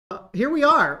here we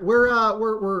are.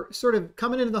 We're sort of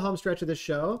coming into the home stretch of this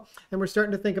show, and we're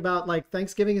starting to think about like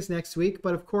Thanksgiving is next week,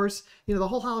 but of course, the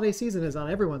whole holiday season is on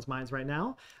everyone's minds right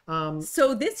now.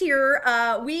 So this year,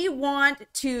 we want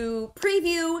to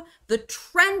preview the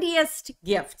trendiest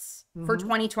gifts for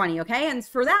 2020, okay? And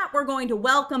for that, we're going to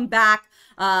welcome back,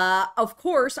 of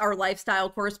course, our lifestyle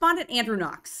correspondent, Andrew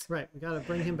Knox. Right, we got to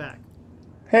bring him back.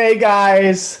 Hey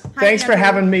guys, Hi, thanks for Andrew.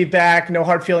 having me back. No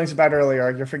hard feelings about earlier.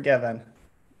 You're forgiven.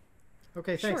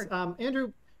 Okay, thanks. Sure.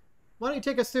 Andrew, why don't you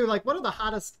take us through like what are the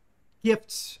hottest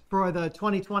gifts for the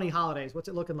 2020 holidays? What's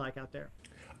it looking like out there?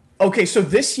 Okay, so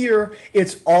this year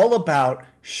it's all about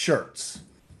shirts.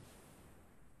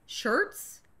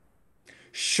 Shirts?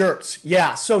 Shirts,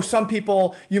 yeah. So some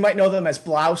people, you might know them as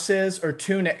blouses or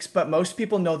tunics, but most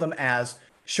people know them as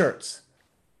shirts.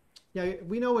 Yeah,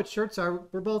 we know what shirts are.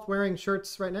 We're both wearing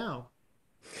shirts right now.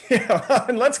 Yeah,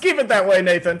 and let's keep it that way,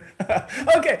 Nathan.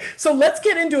 Okay, so let's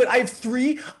get into it. I have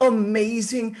 3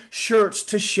 amazing shirts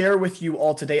to share with you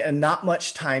all today and not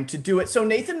much time to do it. So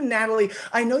Nathan and Natalie,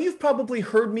 I know you've probably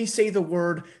heard me say the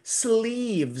word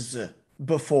sleeves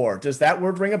before. Does that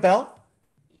word ring a bell?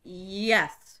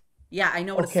 Yes. Yeah, I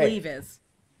know what Okay. a sleeve is.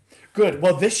 Good.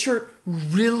 Well, this shirt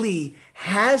really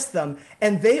has them,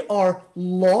 and they are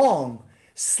long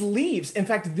sleeves. In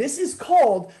fact, this is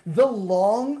called the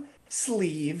long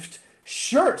sleeved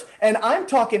shirt. And I'm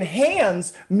talking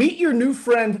hands, meet your new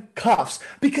friend cuffs,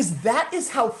 because that is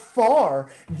how far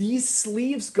these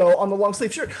sleeves go on the long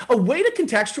sleeve shirt. A way to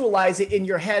contextualize it in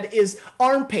your head is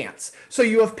arm pants. So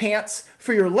you have pants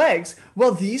for your legs.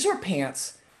 Well, these are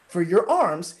pants for your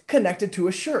arms connected to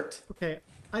a shirt. Okay,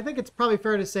 I think it's probably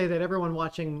fair to say that everyone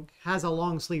watching has a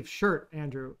long sleeve shirt,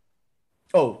 Andrew.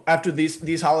 Oh, after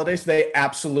these holidays, they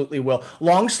absolutely will.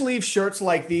 Long sleeve shirts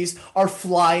like these are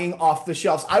flying off the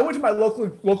shelves. I went to my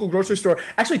local grocery store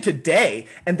actually today,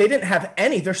 and they didn't have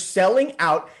any. They're selling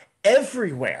out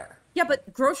everywhere. Yeah,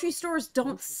 but grocery stores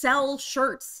don't sell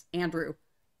shirts, Andrew.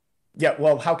 Yeah,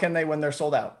 well, how can they when they're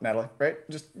sold out, Natalie? Right?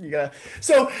 Just you gotta.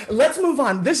 So let's move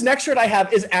on. This next shirt I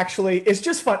have is it's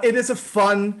just fun. It is a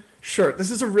fun shirt. This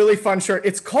is a really fun shirt.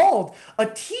 It's called a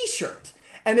t-shirt.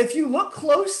 And if you look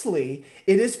closely,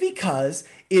 it is because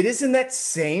it is in that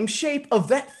same shape of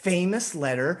that famous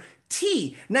letter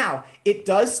T. Now, it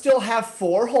does still have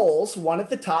 4 holes, one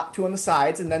at the top, 2 on the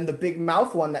sides, and then the big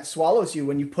mouth one that swallows you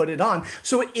when you put it on.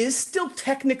 So it is still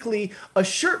technically a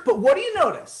shirt. But what do you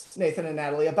notice, Nathan and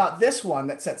Natalie, about this one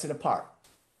that sets it apart?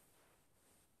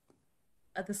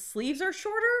 The sleeves are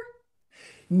shorter?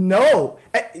 No,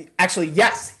 actually,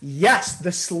 yes,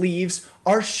 the sleeves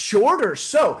are shorter.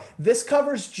 So this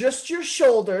covers just your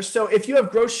shoulders. So if you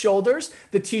have gross shoulders,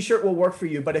 the t-shirt will work for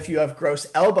you. But if you have gross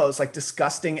elbows, like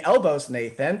disgusting elbows,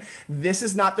 Nathan, this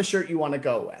is not the shirt you want to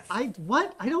go with.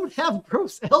 What? I don't have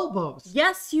gross elbows.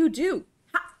 Yes, you do.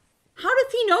 How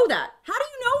does he know that? How do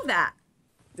you know that?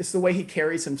 It's the way he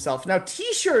carries himself. Now,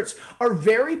 t-shirts are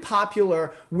very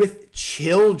popular with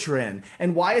children.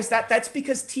 And why is that? That's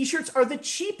because t-shirts are the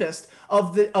cheapest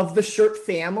of the shirt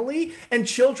family, and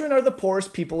children are the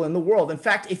poorest people in the world. In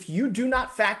fact, if you do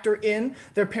not factor in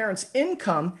their parents'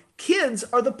 income, kids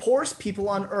are the poorest people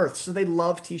on earth. So they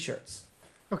love t-shirts.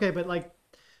 Okay, but like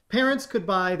parents could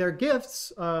buy their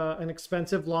gifts an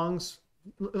expensive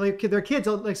like their kids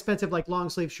an expensive like long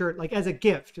sleeve shirt like as a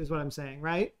gift is what I'm saying,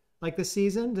 right? Like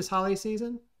this holiday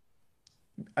season?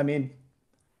 I mean,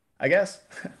 I guess.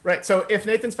 Right. So if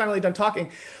Nathan's finally done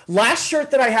talking, last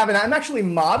shirt that I have, and I'm actually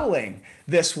modeling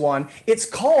this one, it's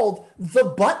called the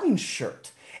button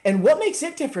shirt. And what makes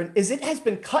it different is it has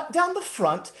been cut down the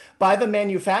front by the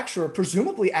manufacturer,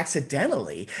 presumably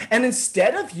accidentally. And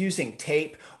instead of using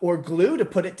tape or glue to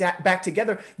put it back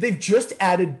together, they've just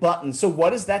added buttons. So what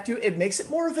does that do? It makes it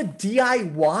more of a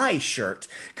DIY shirt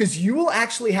because you will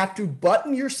actually have to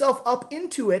button yourself up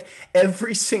into it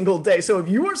every single day. So if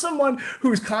you are someone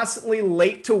who's constantly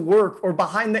late to work or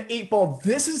behind the 8 ball,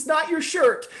 this is not your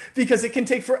shirt because it can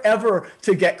take forever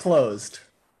to get closed.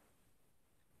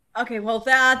 Okay, well,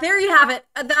 there you have it.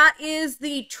 That is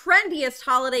the trendiest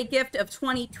holiday gift of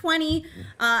 2020.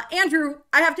 Andrew,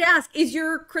 I have to ask, is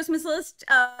your Christmas list,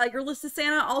 your list of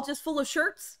Santa, all just full of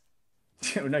shirts?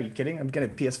 No, you kidding? I'm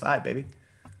getting a PS5, baby.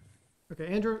 Okay,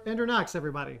 Andrew Knox,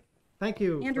 everybody. Thank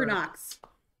you. Andrew Knox.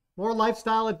 More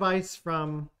lifestyle advice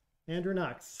from Andrew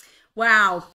Knox. Wow.